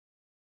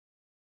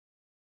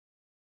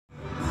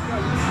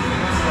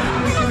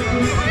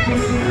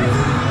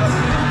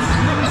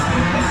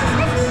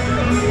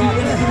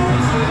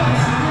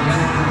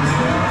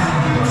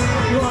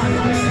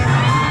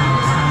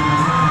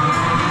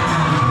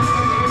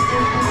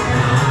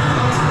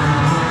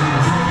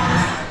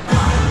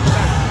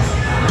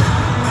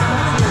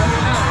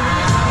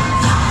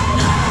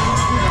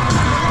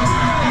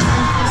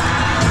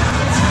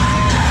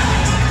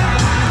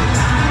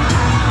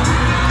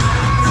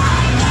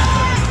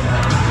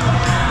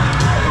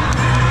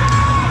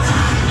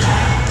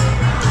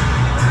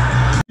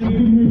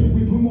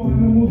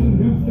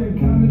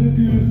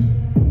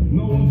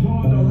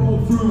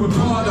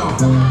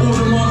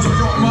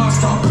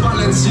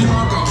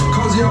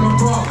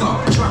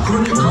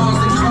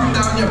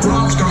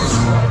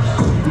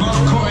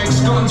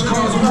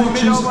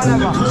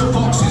whatever. Cool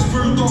boxes,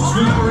 fruit box,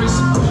 blueberries.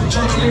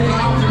 Chocolate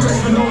out the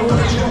rest for no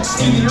worries.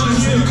 Skinny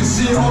jeans, you can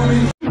see it on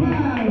me.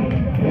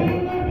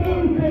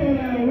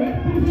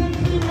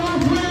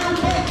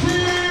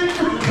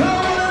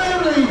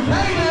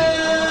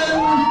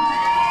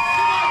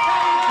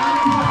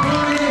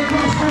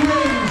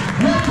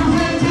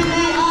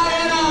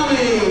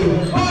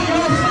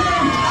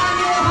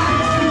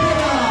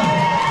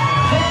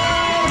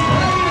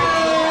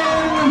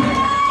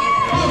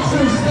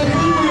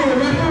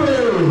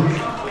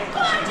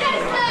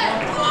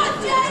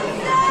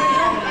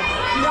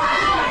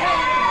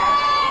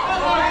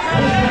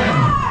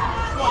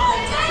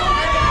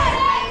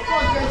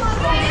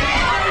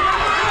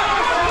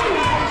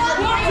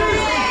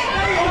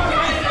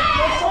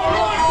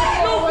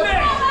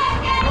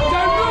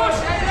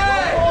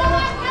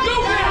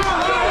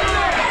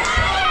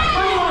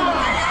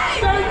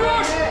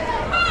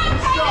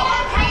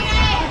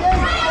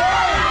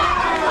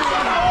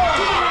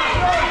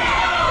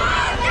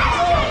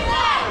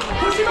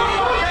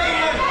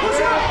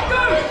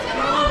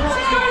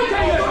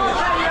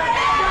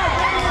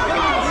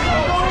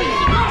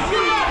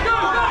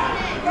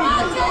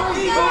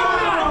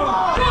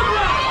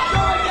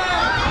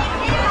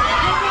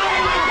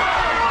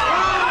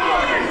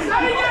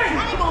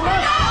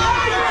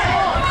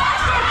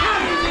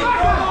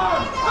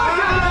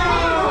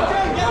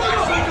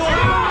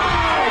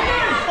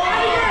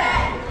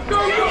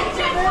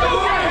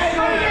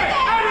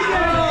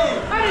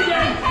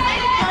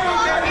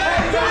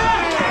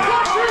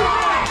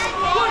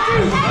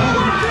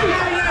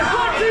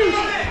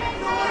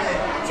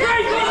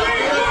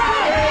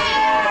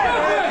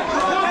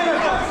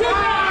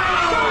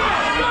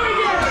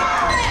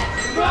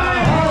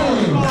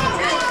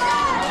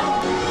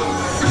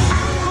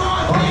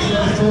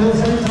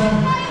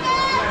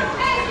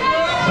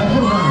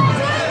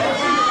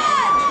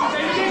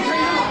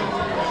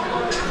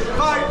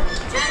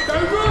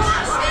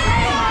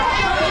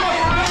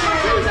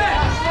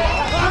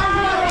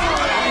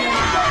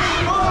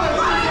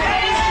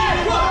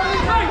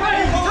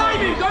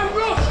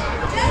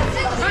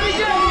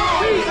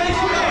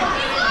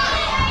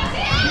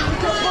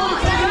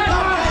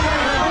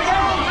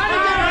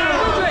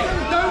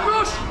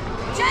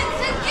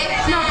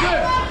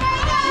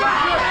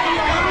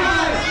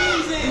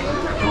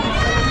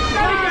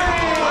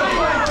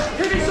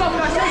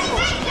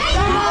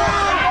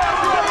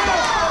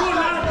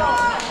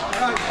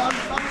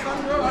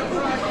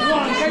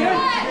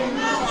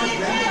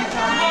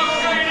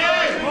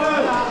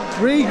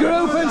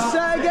 Regroup and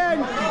set again.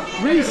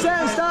 Reset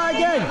and start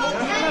again.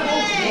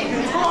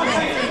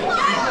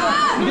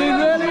 You're doing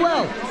really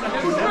well.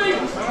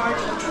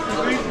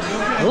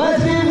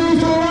 Let's give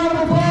these a round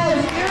of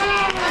applause.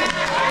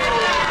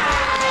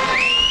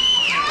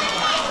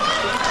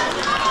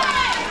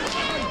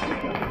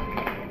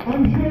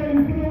 I'm sure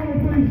you can all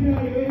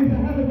appreciate it is a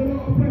hell of a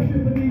lot of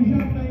pressure for these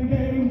young men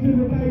getting into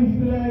the base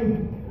today.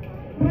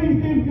 Please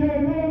give your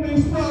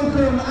warmest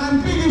welcome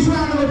and biggest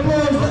round of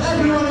applause for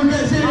everyone who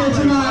gets in here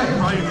tonight.